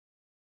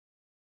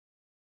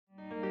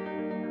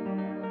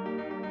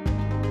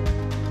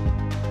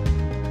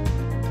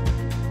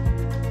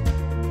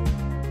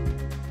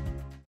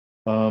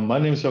My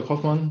name is Joerg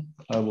Hoffmann.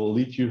 I will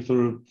lead you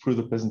through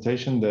the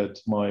presentation that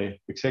my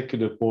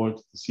executive board,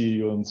 the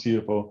CEO and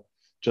CFO,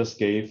 just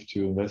gave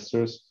to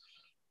investors,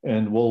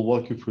 and we'll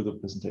walk you through the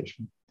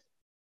presentation.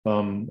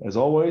 As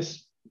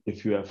always,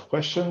 if you have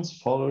questions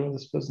following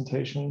this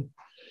presentation,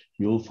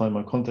 you'll find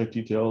my contact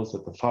details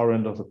at the far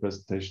end of the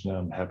presentation, and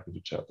I'm happy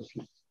to chat with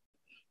you.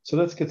 So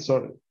let's get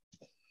started.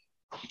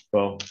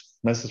 Well,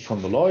 message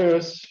from the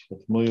lawyers,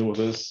 you're familiar with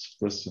this,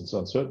 risks and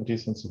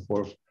uncertainties and so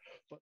forth.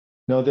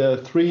 Now, there are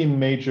three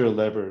major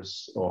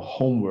levers or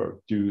homework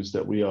dues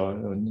that we are,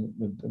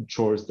 and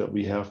chores that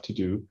we have to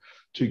do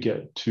to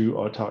get to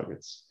our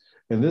targets.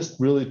 And this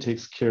really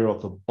takes care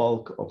of the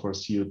bulk of our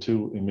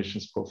CO2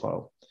 emissions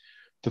profile.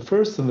 The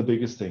first and the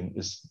biggest thing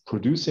is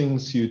producing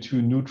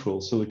CO2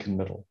 neutral silicon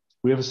metal.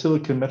 We have a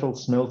silicon metal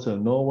smelter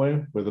in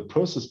Norway where the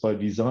process by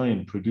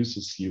design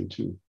produces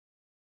CO2.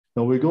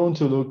 Now we're going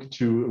to look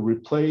to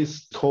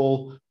replace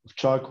coal with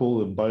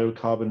charcoal and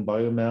biocarbon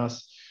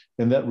biomass,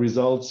 and that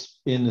results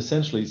in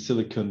essentially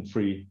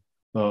silicon-free,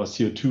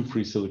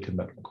 CO2-free silicon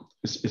metal.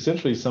 It's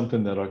essentially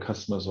something that our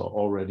customers are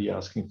already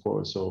asking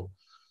for, so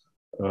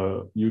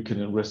you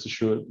can rest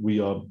assured we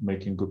are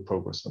making good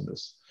progress on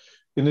this.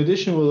 In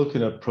addition, we're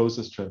looking at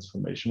process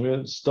transformation.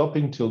 We're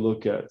stopping to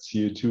look at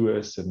CO2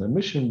 as an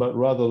emission, but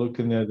rather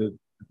looking at it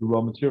as a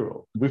raw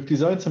material. We've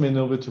designed some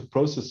innovative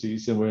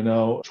processes, and we're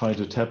now trying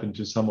to tap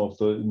into some of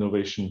the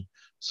innovation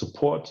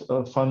support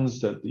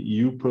funds that the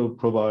EU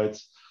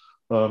provides,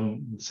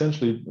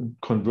 essentially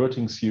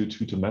converting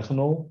CO2 to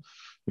methanol.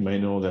 You may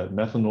know that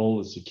methanol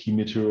is a key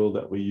material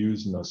that we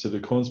use in our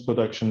silicones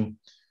production.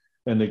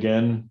 And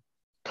again,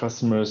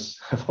 customers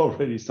have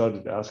already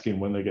started asking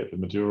when they get the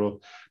material,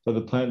 but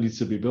the plant needs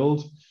to be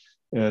built.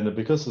 And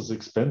because it's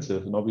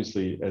expensive, and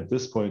obviously at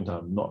this point in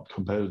time, not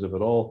competitive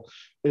at all,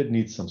 it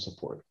needs some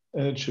support,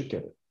 and it should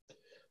get it.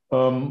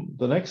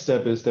 The next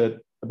step is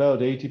that about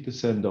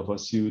 80% of our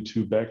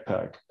CO2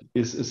 backpack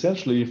is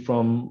essentially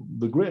from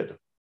the grid.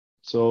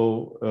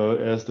 So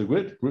as the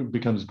grid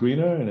becomes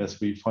greener, and as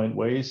we find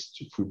ways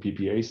through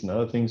PPAs and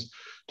other things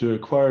to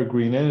acquire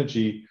green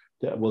energy,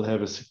 that will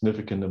have a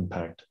significant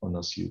impact on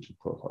our CO2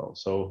 profile.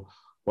 So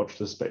watch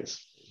this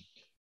space.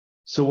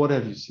 So what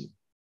have you seen?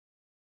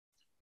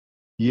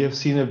 You have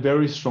seen a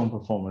very strong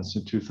performance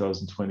in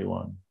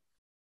 2021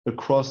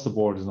 across the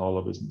board in all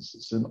our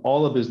businesses. In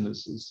all our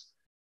businesses,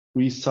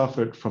 we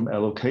suffered from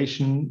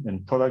allocation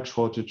and product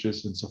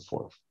shortages and so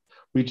forth.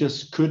 We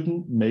just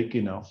couldn't make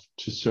enough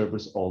to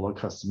service all our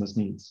customers'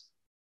 needs.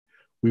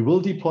 We will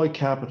deploy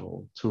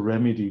capital to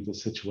remedy the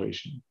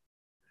situation.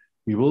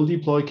 We will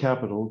deploy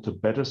capital to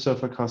better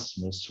serve our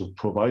customers, to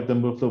provide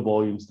them with the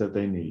volumes that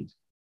they need,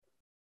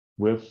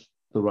 with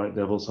the right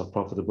levels of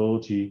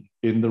profitability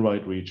in the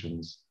right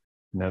regions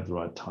and at the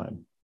right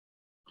time.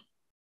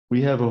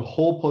 We have a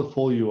whole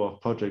portfolio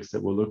of projects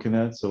that we're looking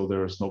at, so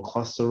there is no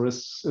cluster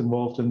risks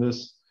involved in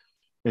this.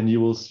 And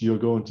you're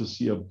going to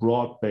see a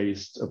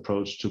broad-based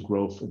approach to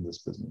growth in this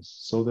business.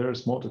 So there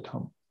is more to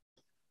come.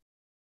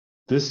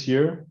 This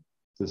year,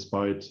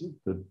 despite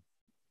the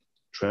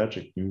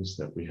tragic news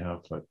that we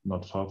have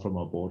not far from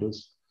our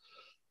borders,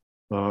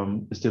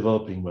 is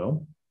developing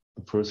well.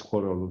 The first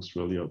quarter looks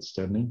really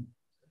outstanding.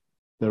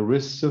 There are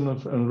risks in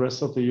the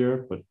rest of the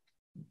year, but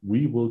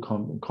we will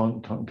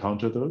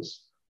counter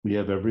those. We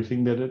have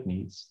everything that it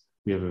needs.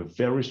 We have a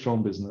very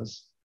strong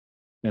business.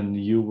 And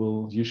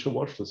you should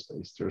watch the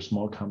space. There's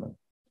more coming.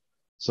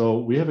 So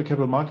we have a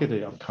capital market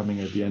day upcoming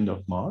at the end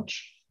of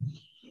March.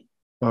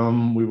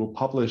 We will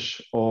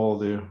publish all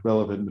the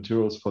relevant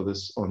materials for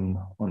this on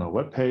our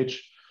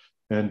webpage.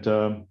 And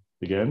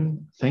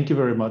again, thank you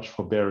very much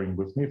for bearing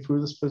with me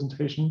through this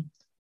presentation.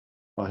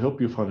 I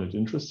hope you found it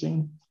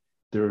interesting.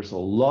 There's a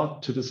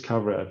lot to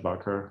discover at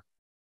Wacker.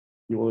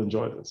 You will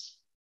enjoy this.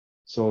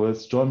 So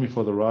let's join me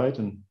for the ride,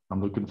 and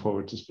I'm looking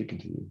forward to speaking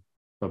to you.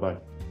 Bye-bye.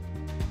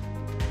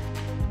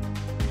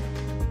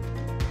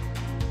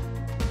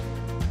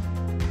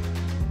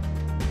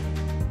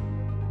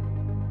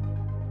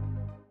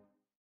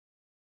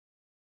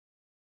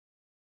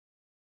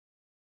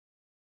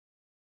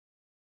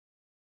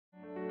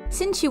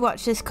 Since you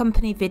watched this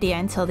company video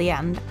until the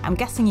end, I'm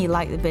guessing you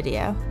like the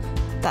video.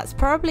 That's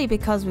probably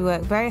because we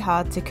work very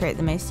hard to create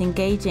the most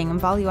engaging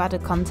and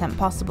value-added content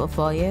possible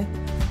for you.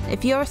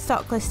 If you're a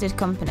stock-listed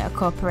company or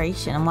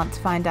corporation and want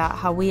to find out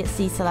how we at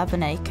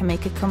C11A can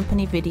make a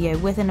company video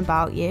with and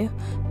about you,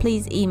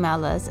 please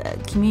email us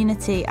at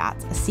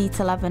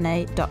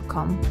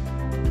community@c11a.com.